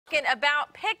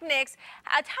About picnics,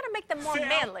 how to make them more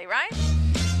manly, right?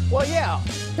 Well, yeah,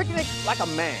 picnic like a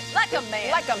man. Like a man.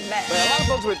 Like a man. But a lot of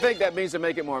folks would think that means to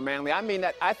make it more manly.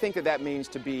 I think that means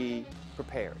to be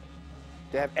prepared,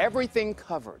 to have everything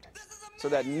covered so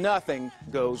that nothing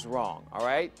goes wrong, all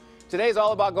right? Today's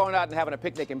all about going out and having a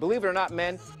picnic, and believe it or not,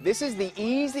 men, this is the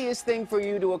easiest thing for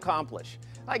you to accomplish.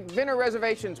 Like dinner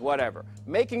reservations, whatever.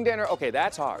 Making dinner, okay,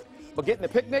 that's hard. But getting the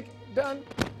picnic done,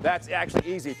 that's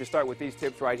actually easy if you start with these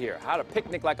tips right here. How to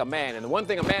picnic like a man. And the one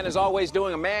thing a man is always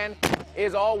doing, a man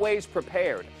is always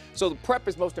prepared. So the prep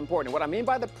is most important. What I mean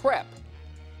by the prep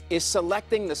is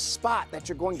selecting the spot that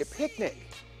you're going to picnic.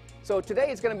 So today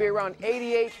it's going to be around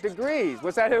 88 degrees.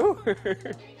 What's that? Who?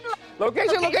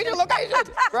 Location,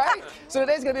 right? So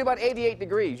today's going to be about 88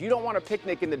 degrees. You don't want to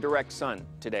picnic in the direct sun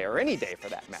today, or any day for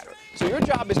that matter. So your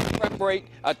job is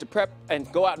to prep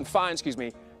and go out and find,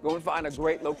 go and find a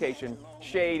great location,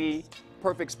 shady,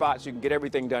 perfect spot so you can get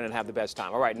everything done and have the best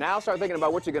time. All right, now start thinking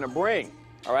about what you're going to bring.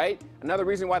 All right? Another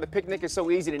reason why the picnic is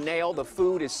so easy to nail, the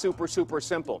food is super, super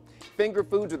simple. Finger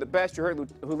foods are the best. You heard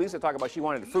who Lisa talk about. She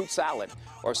wanted a fruit salad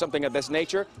or something of this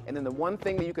nature. And then the one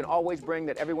thing that you can always bring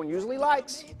that everyone usually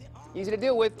likes, easy to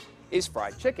deal with, is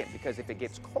fried chicken. Because if it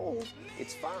gets cold,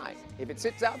 it's fine. If it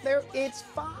sits out there, it's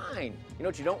fine. You know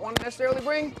what you don't want to necessarily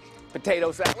bring?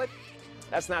 Potato salad.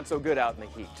 That's not so good out in the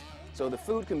heat. So the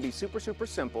food can be super, super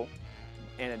simple.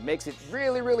 And it makes it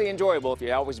really, really enjoyable if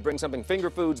you always bring something, finger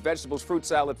foods, vegetables, fruit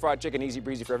salad, fried chicken, easy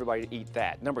breezy for everybody to eat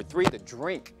that. Number 3, the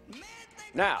drink.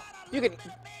 Now, you can,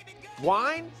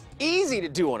 wine, easy to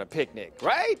do on a picnic,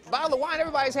 right? Bottle of wine,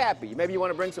 everybody's happy. Maybe you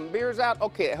want to bring some beers out,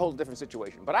 okay, a whole different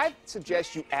situation. But I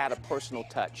suggest you add a personal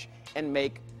touch and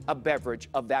make a beverage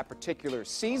of that particular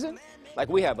season. Like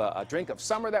we have a drink of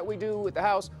summer that we do at the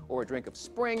house, or a drink of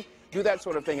spring. Do that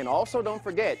sort of thing. And also don't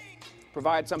forget,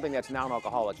 provide something that's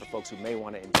non-alcoholic for folks who may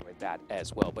want to enjoy that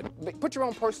as well. But put your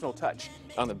own personal touch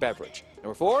on the beverage.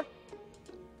 Number 4,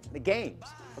 the games.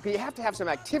 Okay, you have to have some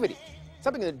activity,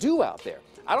 something to do out there.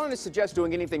 I don't suggest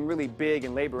doing anything really big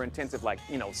and labor-intensive like,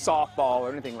 softball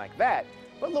or anything like that.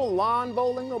 But a little lawn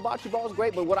bowling, a little bocce ball is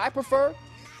great. But what I prefer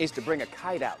is to bring a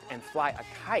kite out and fly a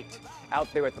kite out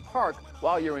there at the park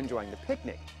while you're enjoying the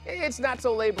picnic. It's not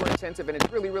so labor-intensive, and it's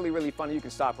really, really, really fun. You can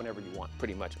stop whenever you want,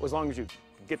 pretty much, as long as you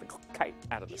get the kite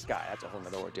out of the sky. That's a whole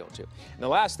nother ordeal, too. And the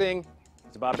last thing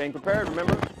is about being prepared.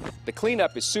 Remember, the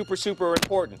cleanup is super, super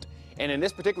important. And in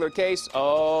this particular case,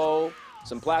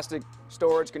 some plastic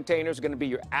storage containers are going to be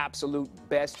your absolute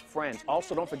best friends.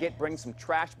 Also, don't forget, bring some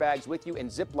trash bags with you and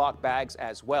Ziploc bags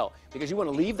as well, because you want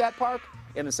to leave that park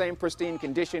in the same pristine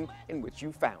condition in which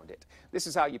you found it. This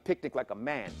is how you picnic like a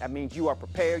man. That means you are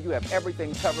prepared, you have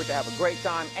everything covered to have a great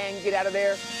time and get out of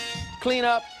there, clean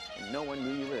up, and no one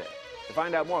knew you were there. To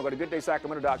find out more, go to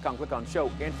GoodDaySacramento.com, click on Show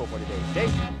Info for today's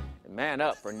date, and man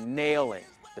up for nailing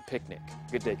the picnic.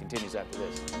 Good Day continues after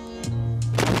this.